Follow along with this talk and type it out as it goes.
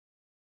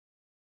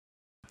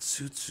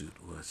Zoot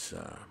was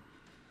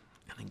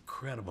an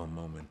incredible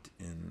moment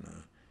in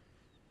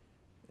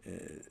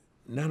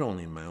not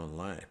only in my own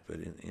life, but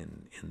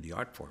in the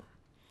art form,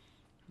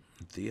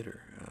 in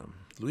theater.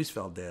 Luis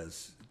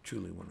Valdez,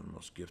 truly one of the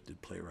most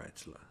gifted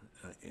playwrights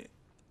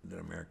that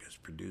America has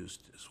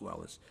produced, as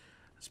well as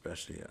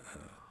especially a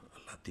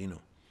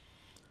Latino.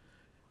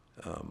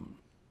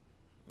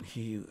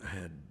 He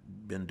had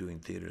been doing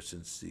theater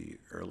since the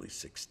early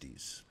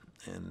 60s,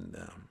 and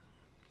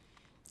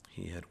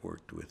he had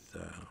worked with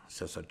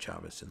Cesar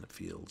Chavez in the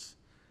fields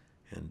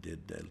and did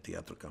El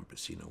Teatro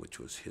Campesino, which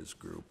was his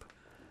group,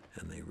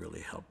 and they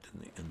really helped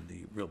in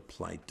the real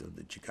plight of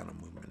the Chicano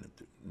movement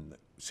in the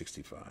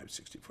 65,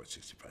 64,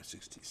 65,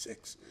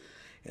 66,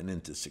 and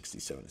into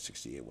 67 and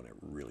 68 when it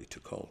really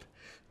took hold.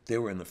 They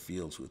were in the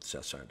fields with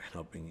Cesar,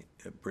 helping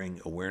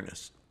bring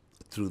awareness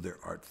through their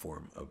art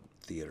form of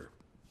theater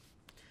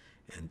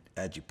and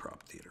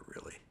agitprop theater,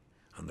 really,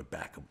 on the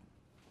back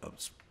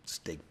of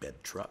stake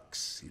bed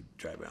trucks. You'd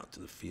drive out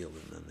to the field,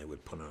 and then they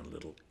would put on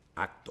little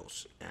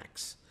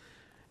acts,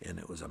 and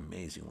it was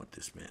amazing what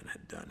this man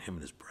had done, him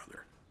and his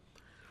brother.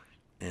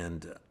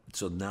 And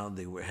so now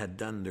they had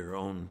done their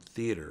own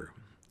theater,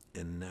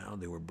 and now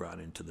they were brought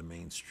into the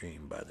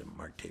mainstream by the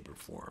Mark Taper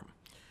Forum.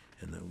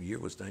 And the year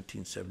was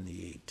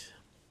 1978.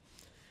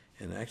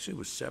 And actually it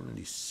was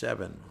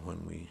 77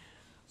 when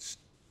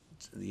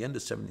the end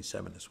of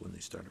 77 is when they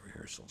started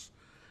rehearsals.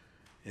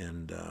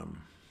 And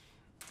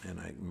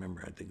I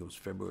remember, I think it was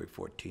February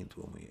 14th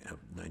when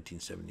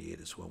 1978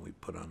 is when we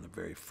put on the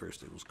very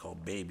first, it was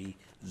called Baby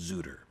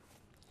Zooter.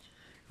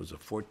 It was a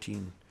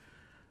 14,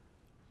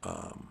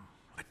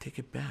 I take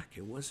it back,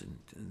 it wasn't,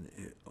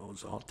 it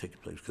was all taking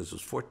place because it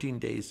was 14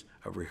 days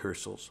of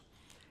rehearsals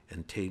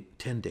and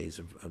 10 days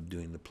of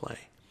doing the play.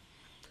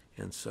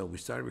 And so we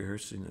started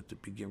rehearsing at the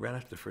beginning, right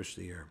after the first of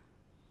the year.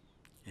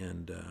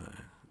 And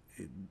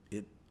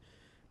it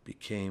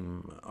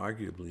became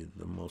arguably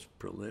the most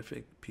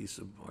prolific piece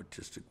of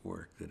artistic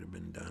work that had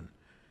been done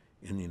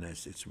in the United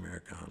States of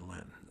America on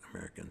Latin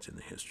Americans in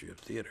the history of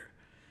theater.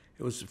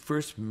 It was the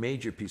first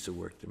major piece of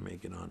work to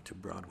make it onto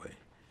Broadway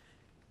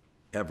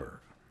ever,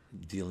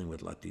 dealing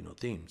with Latino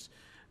themes.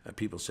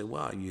 People say,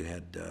 well, you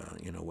had,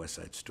 West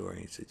Side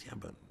Story. He said, yeah,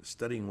 but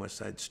studying West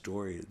Side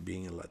Story,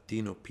 being a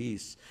Latino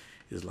piece,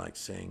 is like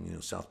saying,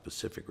 South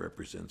Pacific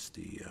represents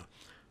the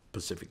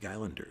Pacific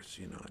Islanders.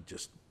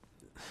 Just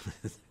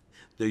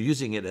they're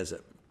using it as a,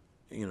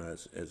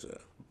 as a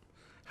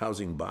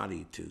housing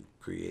body to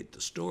create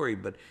the story,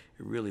 but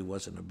it really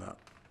wasn't about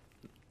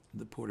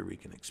the Puerto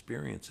Rican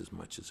experience as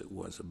much as it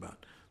was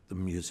about the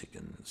music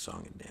and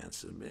song and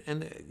dance.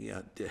 And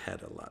yeah, it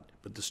had a lot,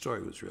 but the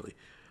story was really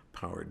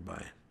powered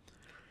by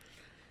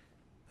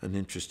an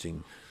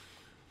interesting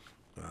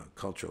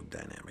cultural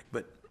dynamic.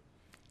 But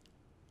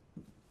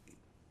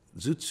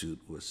Zoot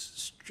was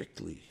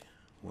strictly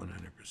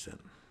 100%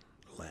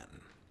 Latin.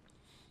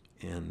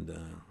 And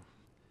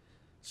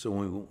so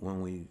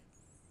when we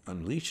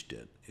unleashed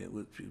it, it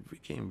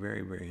became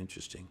very, very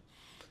interesting.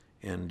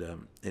 And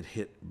it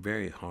hit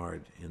very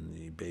hard in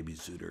the Baby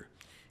Zooter.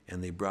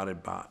 And they brought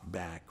it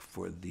back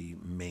for the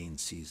main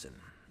season.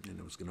 And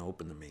it was going to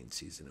open the main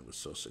season. It was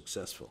so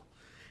successful.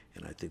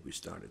 And I think we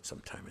started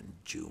sometime in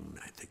June.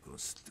 I think it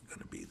was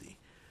going to be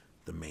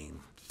the main,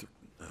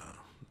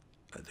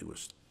 I think it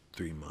was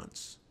 3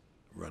 months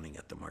running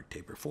at the Mark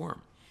Taper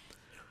Forum.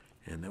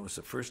 And that was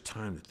the first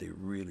time that they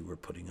really were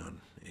putting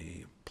on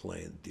a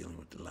play dealing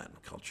with the Latin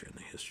culture and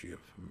the history of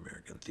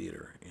American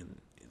theater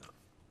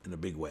in a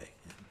big way,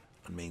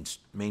 on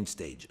main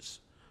stages.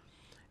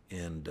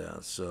 And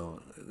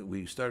so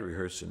we started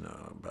rehearsing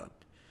about,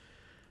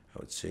 I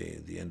would say,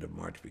 the end of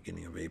March,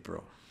 beginning of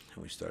April,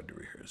 and we started to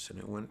rehearse. And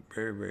it went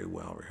very, very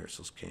well.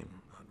 Rehearsals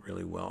came out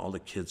really well. All the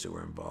kids that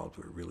were involved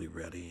were really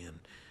ready, and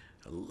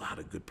a lot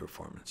of good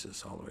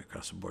performances all the way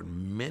across the board.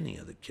 Many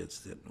of the kids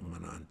that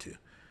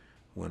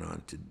went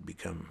on to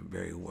become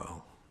very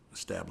well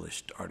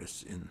established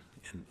artists in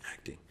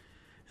acting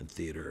and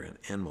theater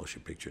and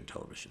motion picture and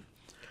television.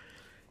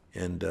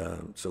 And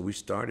so we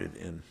started,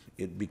 and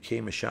it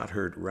became a shot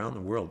heard around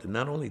the world. And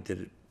not only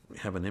did it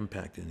have an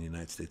impact in the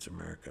United States of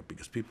America,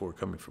 because people were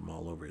coming from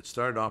all over. It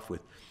started off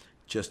with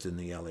just in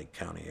the LA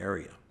County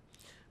area,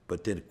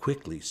 but then it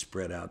quickly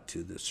spread out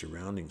to the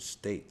surrounding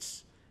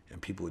states,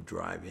 and people would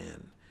drive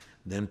in.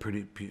 Then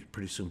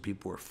pretty soon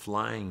people were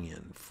flying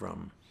in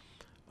from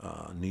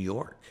New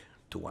York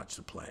to watch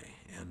the play.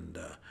 And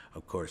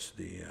of course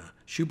the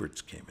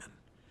Schuberts came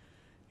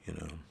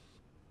in,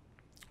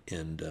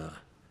 and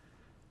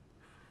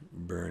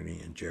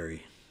Bernie and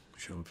Jerry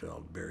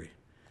Schoenfeld, Barry,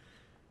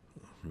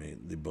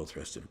 they both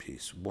rest in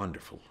peace.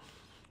 Wonderful,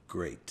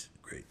 great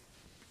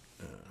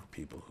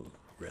people who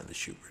ran the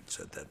Schuberts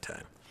at that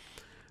time.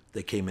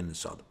 They came in and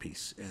saw the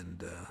piece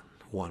and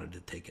wanted to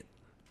take it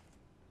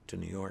to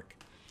New York.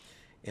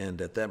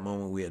 And at that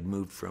moment, we had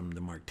moved from the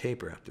Mark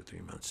Taper after 3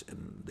 months,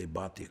 and they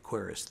bought the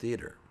Aquarius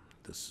Theater.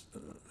 This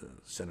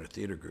Center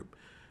Theater Group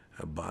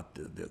bought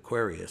the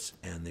Aquarius,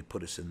 and they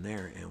put us in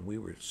there, and we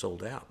were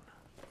sold out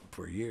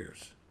for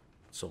years,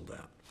 sold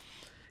out.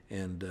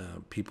 and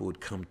people would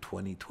come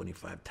 20,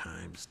 25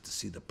 times to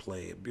see the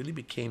play. It really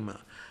became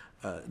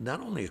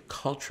not only a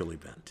cultural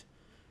event,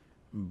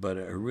 but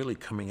a really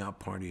coming out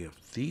party of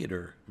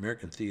theater,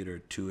 American theater,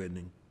 to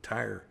an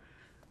entire,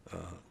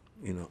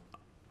 you know,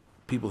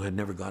 people who had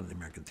never gone to the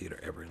American theater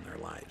ever in their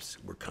lives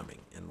were coming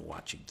and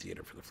watching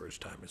theater for the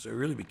first time. So it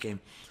really became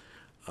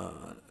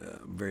a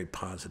very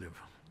positive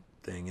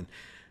thing. And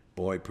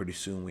boy, pretty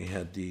soon we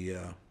had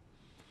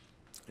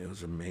it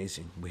was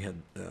amazing. We had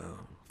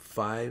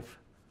 5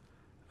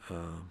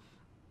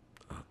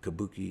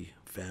 kabuki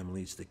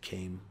families that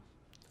came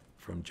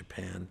from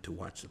Japan to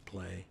watch the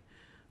play.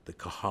 The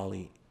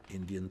Kahali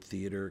Indian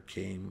Theater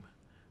came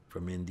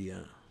from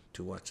India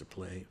to watch the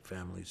play,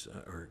 families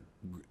or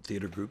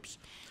theater groups.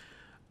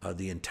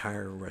 The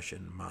entire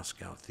Russian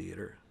Moscow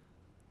Theater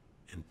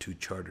and 2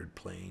 chartered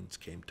planes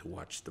came to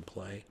watch the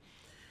play.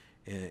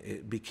 And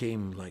it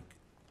became like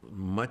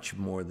much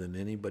more than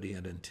anybody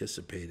had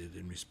anticipated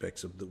in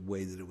respects of the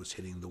way that it was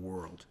hitting the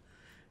world.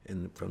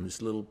 And from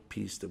this little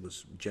piece that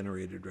was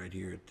generated right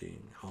here at the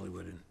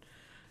Hollywood and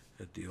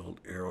at the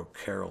old Arrow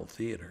Carroll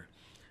Theater,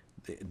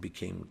 it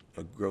became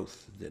a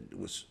growth that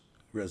was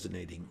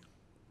resonating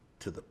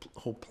to the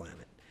whole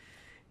planet,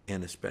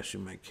 and especially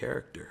my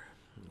character,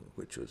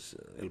 which was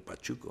El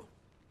Pachuco.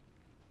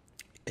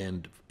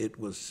 And it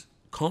was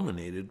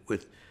culminated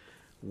with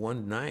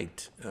one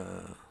night,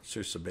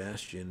 Sir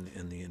Sebastian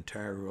and the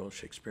entire Royal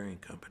Shakespearean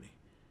Company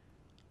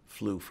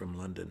flew from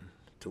London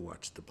to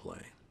watch the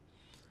play.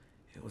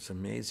 It was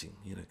amazing,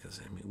 you know, because,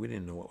 I mean, we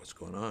didn't know what was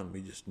going on.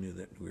 We just knew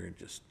that we were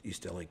just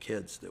East LA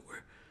kids that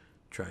were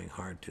trying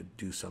hard to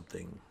do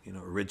something, you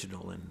know,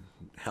 original and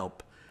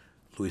help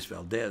Luis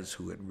Valdez,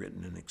 who had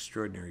written an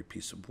extraordinary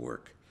piece of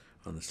work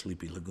on the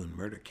Sleepy Lagoon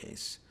murder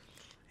case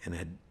and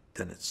had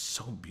done it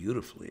so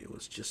beautifully. It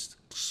was just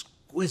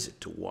exquisite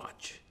to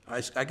watch.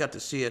 I got to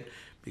see it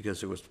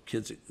because there was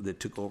kids that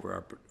took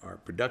over our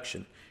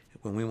production.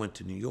 When we went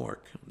to New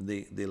York,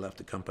 they left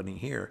the company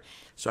here.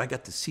 So I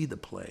got to see the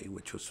play,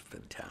 which was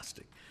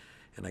fantastic.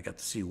 And I got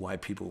to see why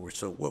people were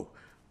so, whoa,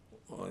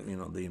 you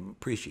know, they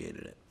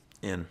appreciated it.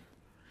 And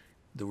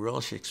the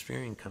Royal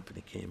Shakespearean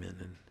Company came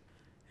in,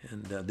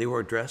 and they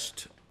were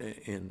dressed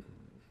in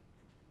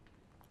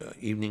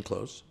evening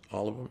clothes,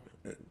 all of them,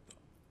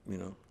 you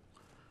know,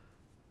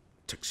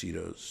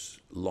 tuxedos,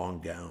 long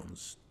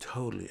gowns,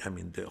 totally. I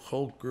mean, the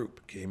whole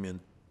group came in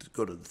to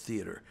go to the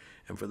theater,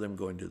 and for them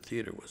going to the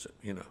theater was,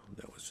 you know,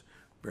 that was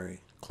a very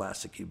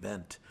classic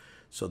event.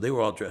 So they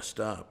were all dressed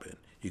up, and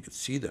you could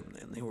see them,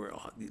 and they were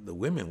all, the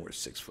women were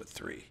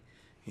 6'3",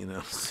 you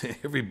know.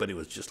 Everybody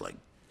was just like,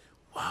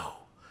 wow.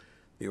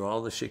 They were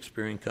all the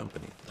Shakespearean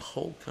Company, the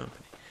whole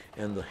company,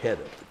 and the head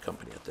of the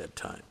company at that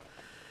time.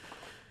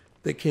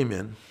 They came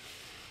in,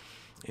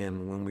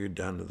 and when we were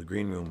down to the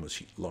green room,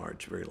 was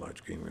large, very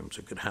large green room, so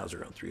it could house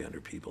around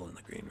 300 people in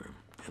the green room,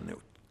 and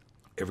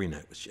every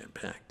night was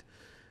jam-packed.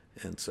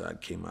 And so I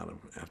came out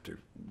after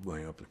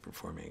going up and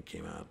performing, I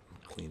came out,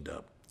 cleaned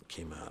up,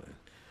 came out, and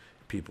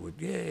people would,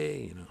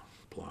 yay, you know,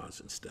 applause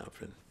and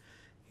stuff, and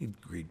he'd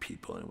greet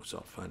people, and it was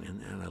all fun.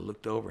 And I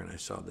looked over, and I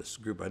saw this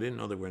group. I didn't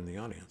know they were in the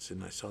audience,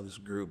 and I saw this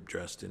group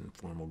dressed in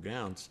formal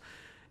gowns,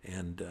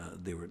 and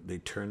they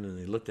turned and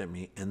they looked at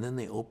me, and then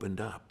they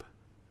opened up,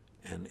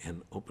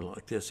 and opened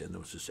like this, and there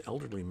was this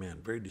elderly man,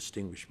 very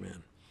distinguished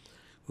man,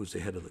 who was the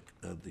head of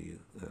the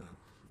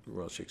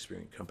Royal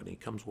Shakespearean Company. He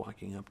comes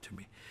walking up to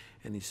me,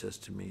 and he says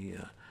to me,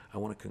 I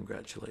want to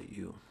congratulate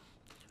you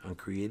on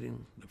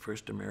creating the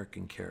first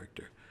American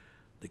character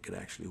that could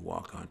actually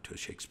walk onto a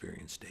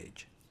Shakespearean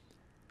stage.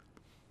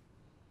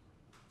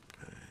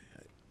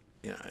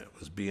 You know, it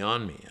was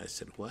beyond me. I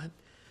said, what?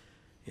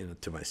 You know,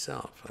 to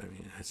myself. I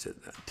mean, I said,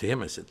 to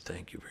him, I said,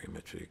 thank you very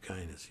much for your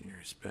kindness and your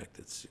respect.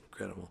 It's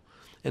incredible.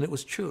 And it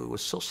was true. It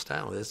was so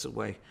stylish. That's the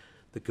way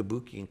the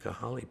Kabuki and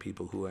Kahali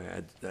people who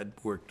I'd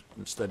worked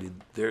and studied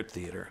their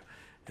theater.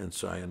 And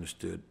so I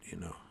understood, you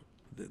know,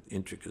 the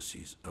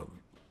intricacies of,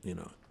 you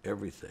know,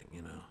 everything,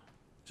 you know,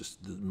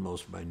 just the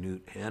most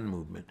minute hand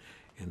movement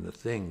in the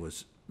thing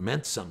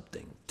meant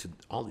something to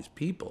all these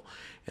people.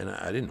 And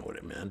I didn't know what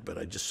it meant, but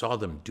I just saw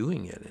them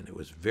doing it, and it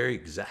was very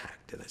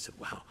exact. And I said,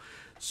 wow.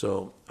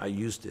 So I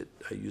used it.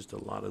 I used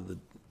a lot of the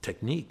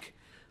technique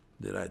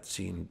that I'd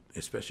seen,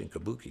 especially in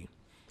Kabuki,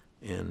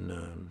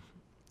 and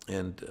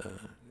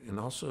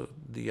also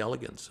the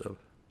elegance of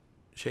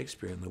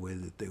Shakespeare and the way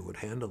that they would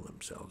handle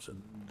themselves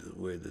and the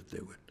way that they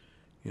would,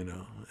 you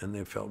know, and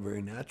they felt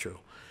very natural.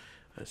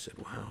 I said,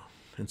 wow.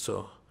 And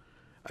so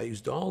I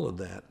used all of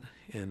that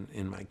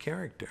in my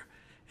character.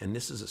 And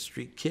this is a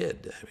street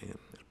kid. I mean,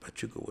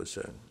 Pachuca was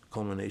a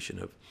culmination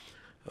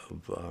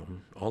of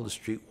all the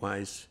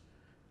streetwise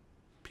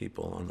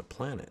people on the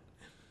planet.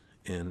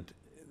 And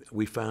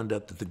we found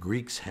out that the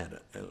Greeks had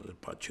a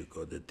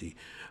Pachuco, that the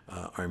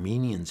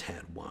Armenians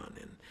had one.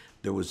 And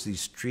there was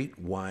these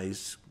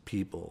streetwise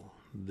people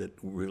that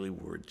really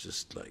were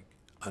just like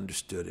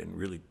understood and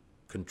really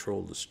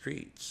controlled the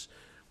streets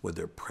with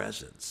their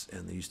presence.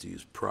 And they used to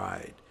use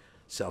pride,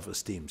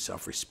 self-esteem,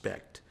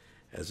 self-respect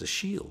as a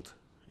shield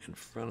in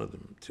front of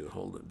them to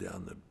hold it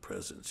down, the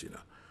presence, you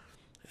know.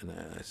 And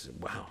I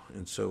said, wow.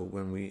 And so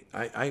when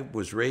I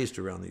was raised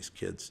around these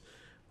kids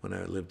when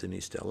I lived in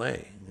East LA.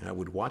 I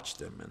would watch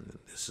them, and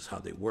this is how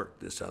they worked,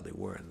 this is how they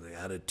were, and the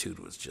attitude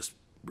was just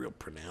real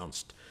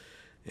pronounced.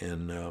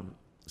 And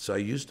so I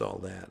used all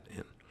that.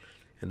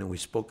 And then we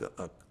spoke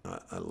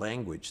a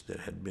language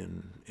that had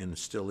been, and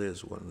still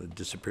is, one of the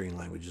disappearing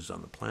languages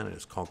on the planet.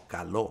 It's called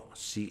Calo,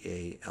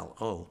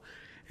 C-A-L-O.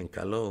 And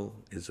Calo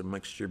is a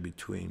mixture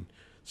between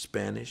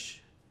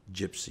Spanish,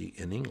 Gypsy,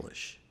 and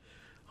English,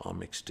 all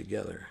mixed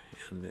together.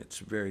 And it's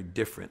very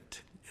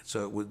different.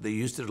 So they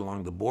used it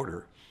along the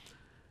border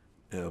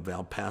of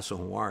El Paso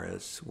and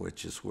Juarez,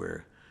 which is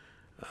where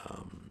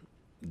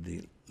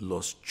the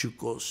Los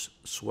Chucos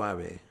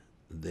Suave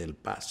del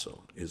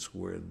Paso is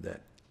where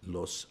that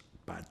Los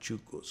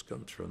Pachucos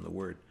comes from, the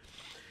word.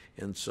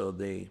 And so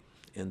they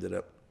ended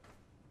up,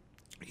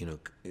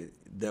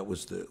 that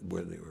was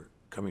where they were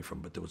coming from,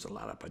 but there was a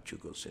lot of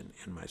Pachucos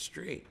in my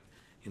street,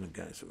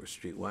 guys that were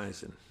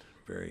streetwise and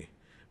very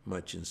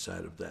much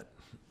inside of that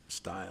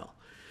style.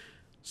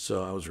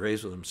 So I was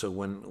raised with them. So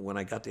when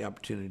I got the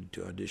opportunity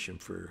to audition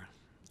for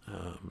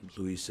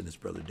Luis and his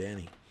brother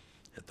Danny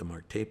at the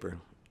Mark Taper,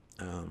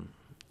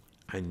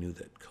 I knew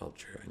that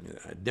culture.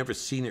 I'd never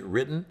seen it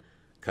written,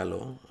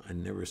 Calo. I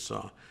never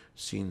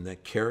seen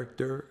that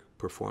character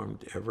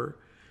performed ever,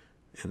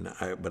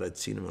 but I'd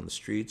seen him on the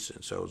streets,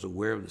 and so I was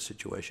aware of the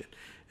situation.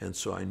 And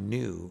so I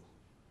knew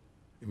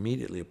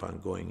immediately upon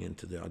going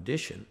into the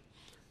audition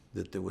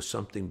that there was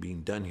something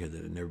being done here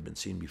that had never been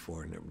seen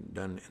before, never been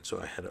done. And so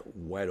I had a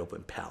wide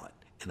open palette,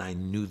 and I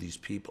knew these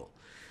people.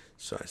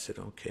 So I said,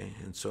 okay.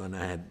 And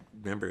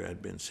remember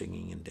I'd been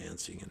singing and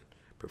dancing and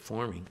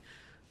performing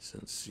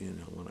since,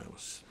 when I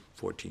was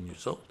 14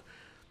 years old,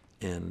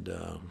 and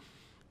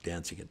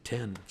dancing at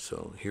 10.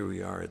 So here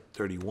we are at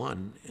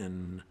 31,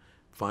 and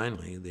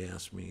finally they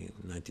asked me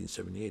in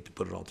 1978 to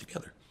put it all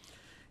together.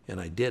 And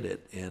I did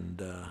it,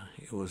 and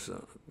it was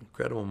an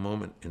incredible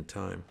moment in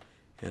time,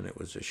 and it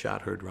was a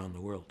shot heard around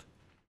the world.